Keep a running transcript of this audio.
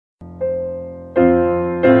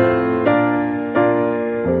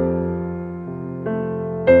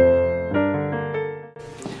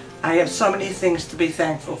have so many things to be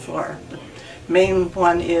thankful for. The main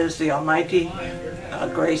one is the almighty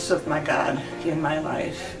grace of my God in my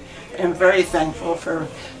life. I'm very thankful for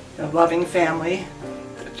a loving family.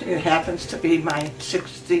 It happens to be my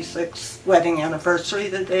 66th wedding anniversary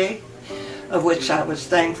today, of which I was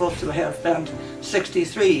thankful to have spent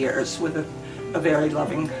 63 years with a very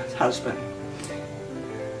loving husband.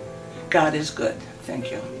 God is good. Thank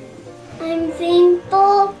you. I'm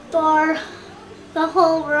thankful for the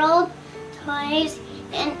whole world, toys,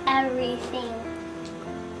 and everything.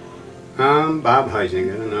 I'm Bob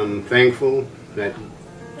Heisinger, and I'm thankful that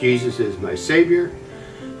Jesus is my Savior.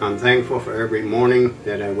 I'm thankful for every morning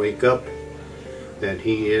that I wake up, that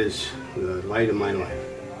He is the light of my life.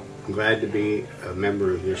 I'm glad to be a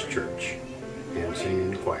member of this church and sing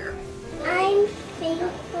in the choir. I'm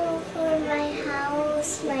thankful for my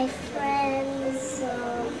house, my friends,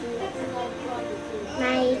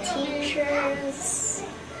 my teachers,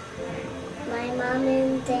 my mom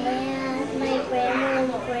and dad, my grandma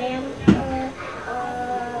and grandpa,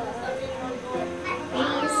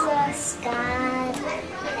 Jesus, God,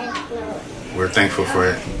 and Lord. We're thankful for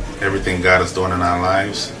everything God is doing in our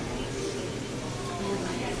lives.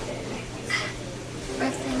 We're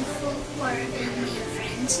thankful for our family and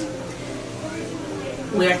friends.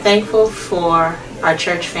 We are thankful for our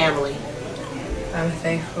church family. I'm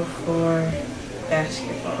thankful for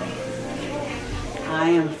basketball. I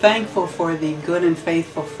am thankful for the good and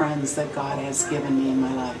faithful friends that God has given me in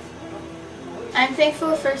my life. I'm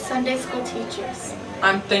thankful for Sunday school teachers.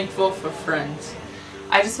 I'm thankful for friends.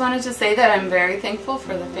 I just wanted to say that I'm very thankful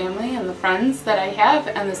for the family and the friends that I have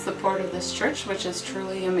and the support of this church, which is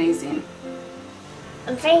truly amazing.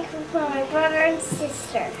 I'm thankful for my brother and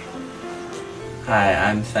sister. Hi,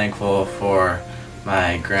 I'm thankful for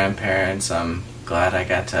my grandparents. I'm glad I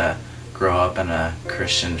got to grow up in a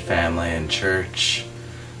Christian family and church,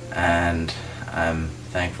 and I'm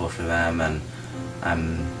thankful for them, and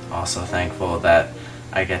I'm also thankful that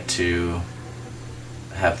I get to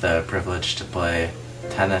have the privilege to play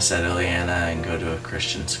tennis at Ileana and go to a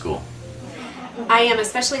Christian school. I am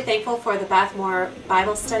especially thankful for the Bathmore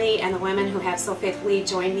Bible Study and the women who have so faithfully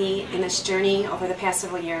joined me in this journey over the past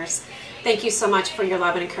several years. Thank you so much for your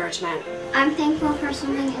love and encouragement. I'm thankful for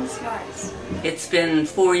swimming and sports. It's been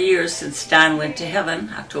 4 years since Don went to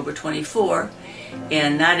heaven, October 24,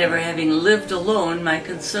 and not ever having lived alone, my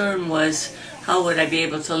concern was how would I be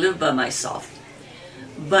able to live by myself.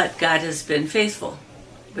 But God has been faithful.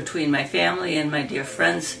 Between my family and my dear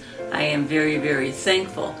friends, I am very, very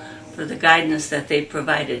thankful for the guidance that they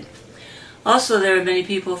provided. Also, there are many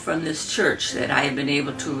people from this church that I have been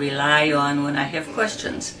able to rely on when I have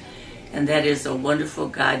questions. And that is a wonderful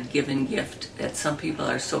God-given gift that some people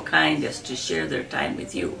are so kind as to share their time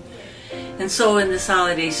with you. And so in this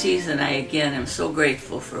holiday season, I again am so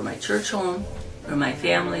grateful for my church home, for my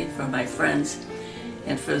family, for my friends,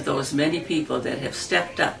 and for those many people that have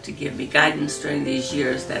stepped up to give me guidance during these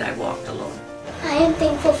years that I walked alone. I am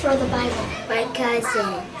thankful for the Bible. My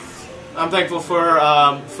cousins. I'm thankful for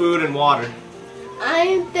food and water. I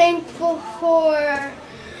am thankful for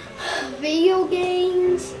video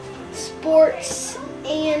games, sports,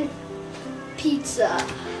 and pizza.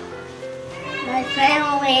 My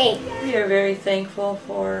family. We are very thankful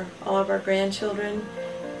for all of our grandchildren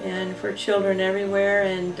and for children everywhere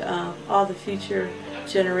and all the future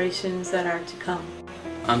generations that are to come.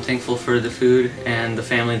 I'm thankful for the food and the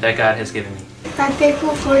family that God has given me. I'm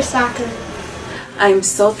thankful for soccer. I'm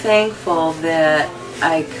so thankful that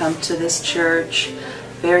I come to this church.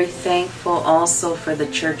 Very thankful also for the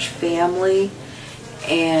church family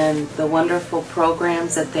and the wonderful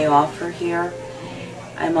programs that they offer here.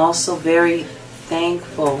 I'm also very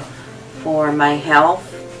thankful for my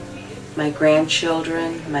health, my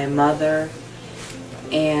grandchildren, my mother,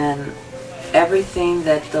 and everything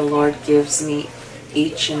that the Lord gives me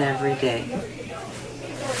each and every day.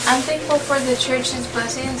 I'm thankful for the church's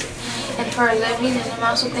blessings and for our living, and I'm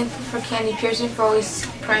also thankful for Candy Pearson for always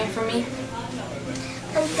praying for me.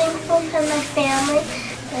 I'm thankful for my family,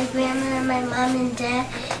 my grandma and my mom and dad,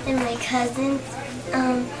 and my cousins,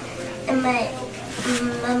 and my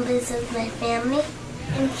members of my family.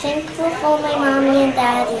 I'm thankful for my mommy and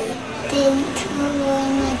daddy. Thankful for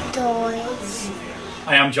my toys.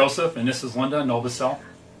 Hi, I'm Joseph, and this is Linda Novacell.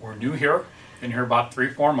 We're new here, been here about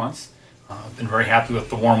 3-4 months. Been very happy with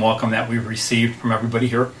the warm welcome that we've received from everybody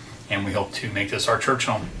here, and we hope to make this our church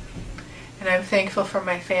home. And I'm thankful for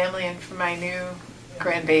my family and for my new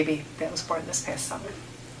grandbaby that was born this past summer.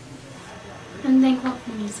 I'm thankful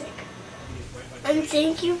for music. And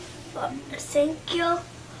thank you for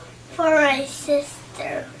my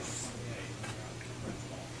sisters.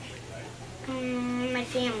 My my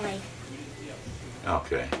family.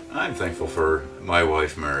 Okay. I'm thankful for my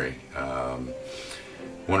wife, Mary.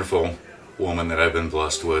 Wonderful woman that I've been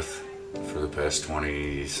blessed with for the past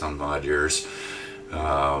 20-some odd years.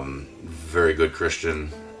 Very good Christian,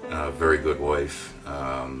 very good wife.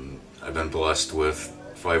 I've been blessed with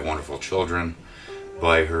 5 wonderful children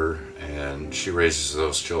by her, and she raises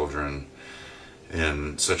those children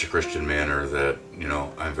in such a Christian manner that, you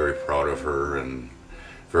know, I'm very proud of her and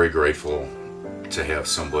very grateful to have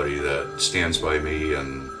somebody that stands by me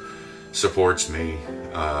and supports me,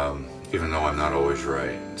 even though I'm not always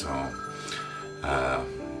right. So,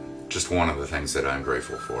 just one of the things that I'm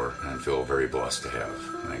grateful for and feel very blessed to have.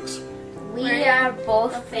 Thanks. We are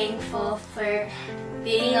both thankful for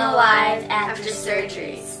being alive after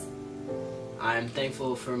surgeries. I'm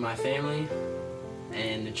thankful for my family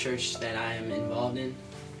and the church that I am involved in.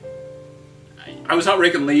 I was out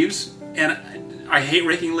raking leaves, and I hate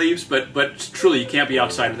raking leaves, but truly you can't be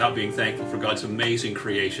outside without being thankful for God's amazing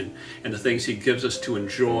creation and the things He gives us to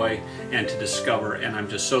enjoy and to discover, and I'm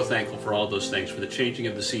just so thankful for all those things, for the changing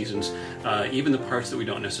of the seasons, even the parts that we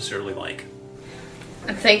don't necessarily like.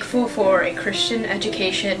 I'm thankful for a Christian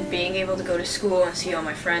education, being able to go to school and see all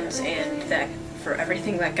my friends, and that for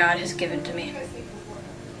everything that God has given to me.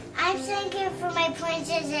 I'm thankful for my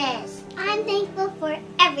princesses. I'm thankful for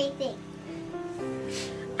everything.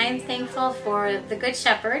 I'm thankful for the Good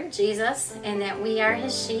Shepherd, Jesus, and that we are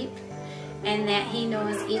His sheep, and that He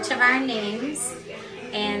knows each of our names,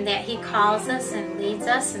 and that He calls us and leads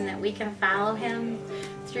us, and that we can follow Him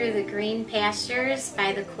through the green pastures,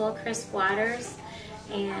 by the cool, crisp waters,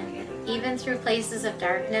 and even through places of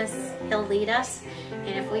darkness, He'll lead us.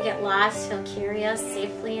 And if we get lost, He'll carry us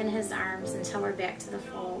safely in His arms until we're back to the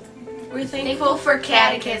fold. We're thankful for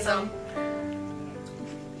catechism.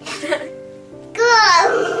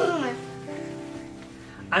 Good!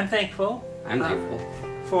 I'm thankful. I'm thankful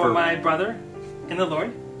for my brother in the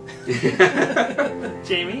Lord,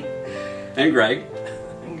 Jamie. And Greg.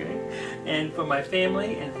 And for my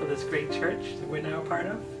family and for this great church that we're now a part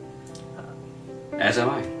of. As am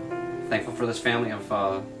I. Thankful for this family of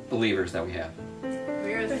believers that we have.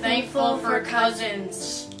 We're thankful for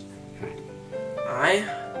cousins. I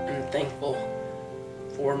am thankful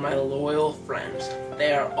for my loyal friends.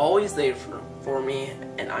 They are always there for me,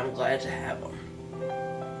 and I'm glad to have them.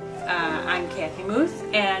 I'm Kathy Muth,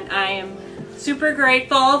 and I am super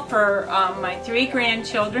grateful for my 3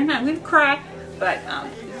 grandchildren. I'm going to cry, but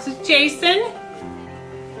this is Jason,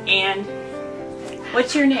 and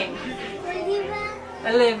what's your name?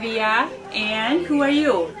 Olivia. And who are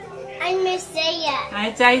you? I'm Isaiah.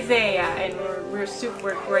 It's Isaiah, and we're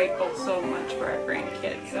super grateful so much for our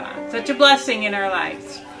grandkids. Such a blessing in our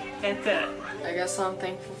lives. That's it. I guess I'm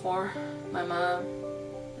thankful for my mom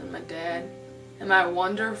and my dad and my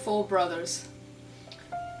wonderful brothers.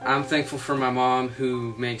 I'm thankful for my mom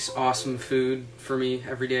who makes awesome food for me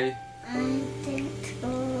every day. I'm thankful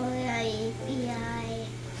for API.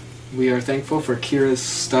 We are thankful for Kira's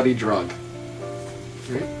study drug.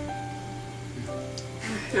 Right?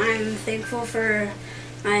 I'm thankful for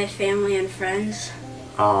my family and friends.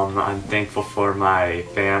 I'm thankful for my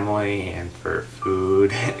family and for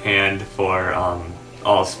food and for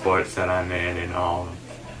all sports that I'm in and all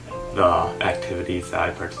the activities that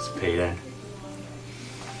I participate in.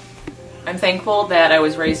 I'm thankful that I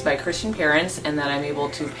was raised by Christian parents and that I'm able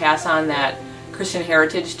to pass on that Christian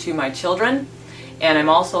heritage to my children. And I'm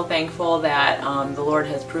also thankful that the Lord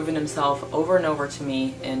has proven Himself over and over to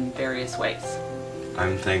me in various ways.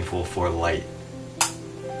 I'm thankful for light.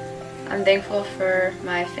 I'm thankful for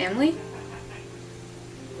my family.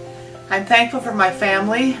 I'm thankful for my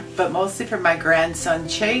family, but mostly for my grandson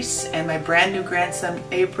Chase and my brand new grandson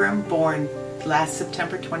Abram, born last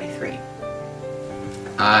September 23.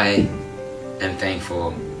 I am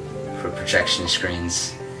thankful for projection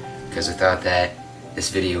screens, because without that, this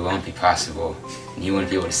video won't be possible, and you wouldn't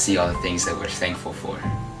be able to see all the things that we're thankful for.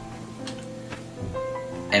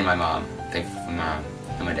 And my mom. Thankful for my mom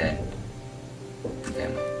and my dad.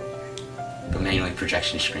 Family. But mainly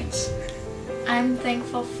projection screens. I'm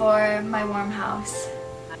thankful for my warm house.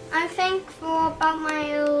 I'm thankful about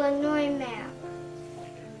my Illinois map.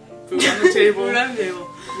 Food on the table,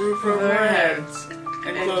 roof over our heads,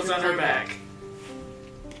 and clothes on our back.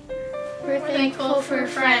 We're thankful for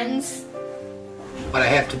friends. What I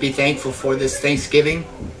have to be thankful for this Thanksgiving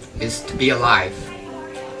is to be alive,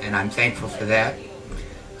 and I'm thankful for that.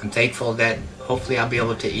 I'm thankful that hopefully I'll be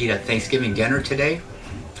able to eat a Thanksgiving dinner today,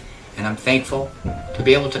 and I'm thankful to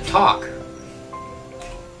be able to talk.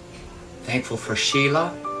 Thankful for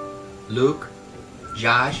Sheila, Luke,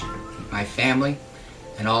 Josh, my family,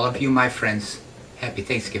 and all of you, my friends. Happy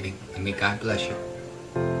Thanksgiving, and may God bless you.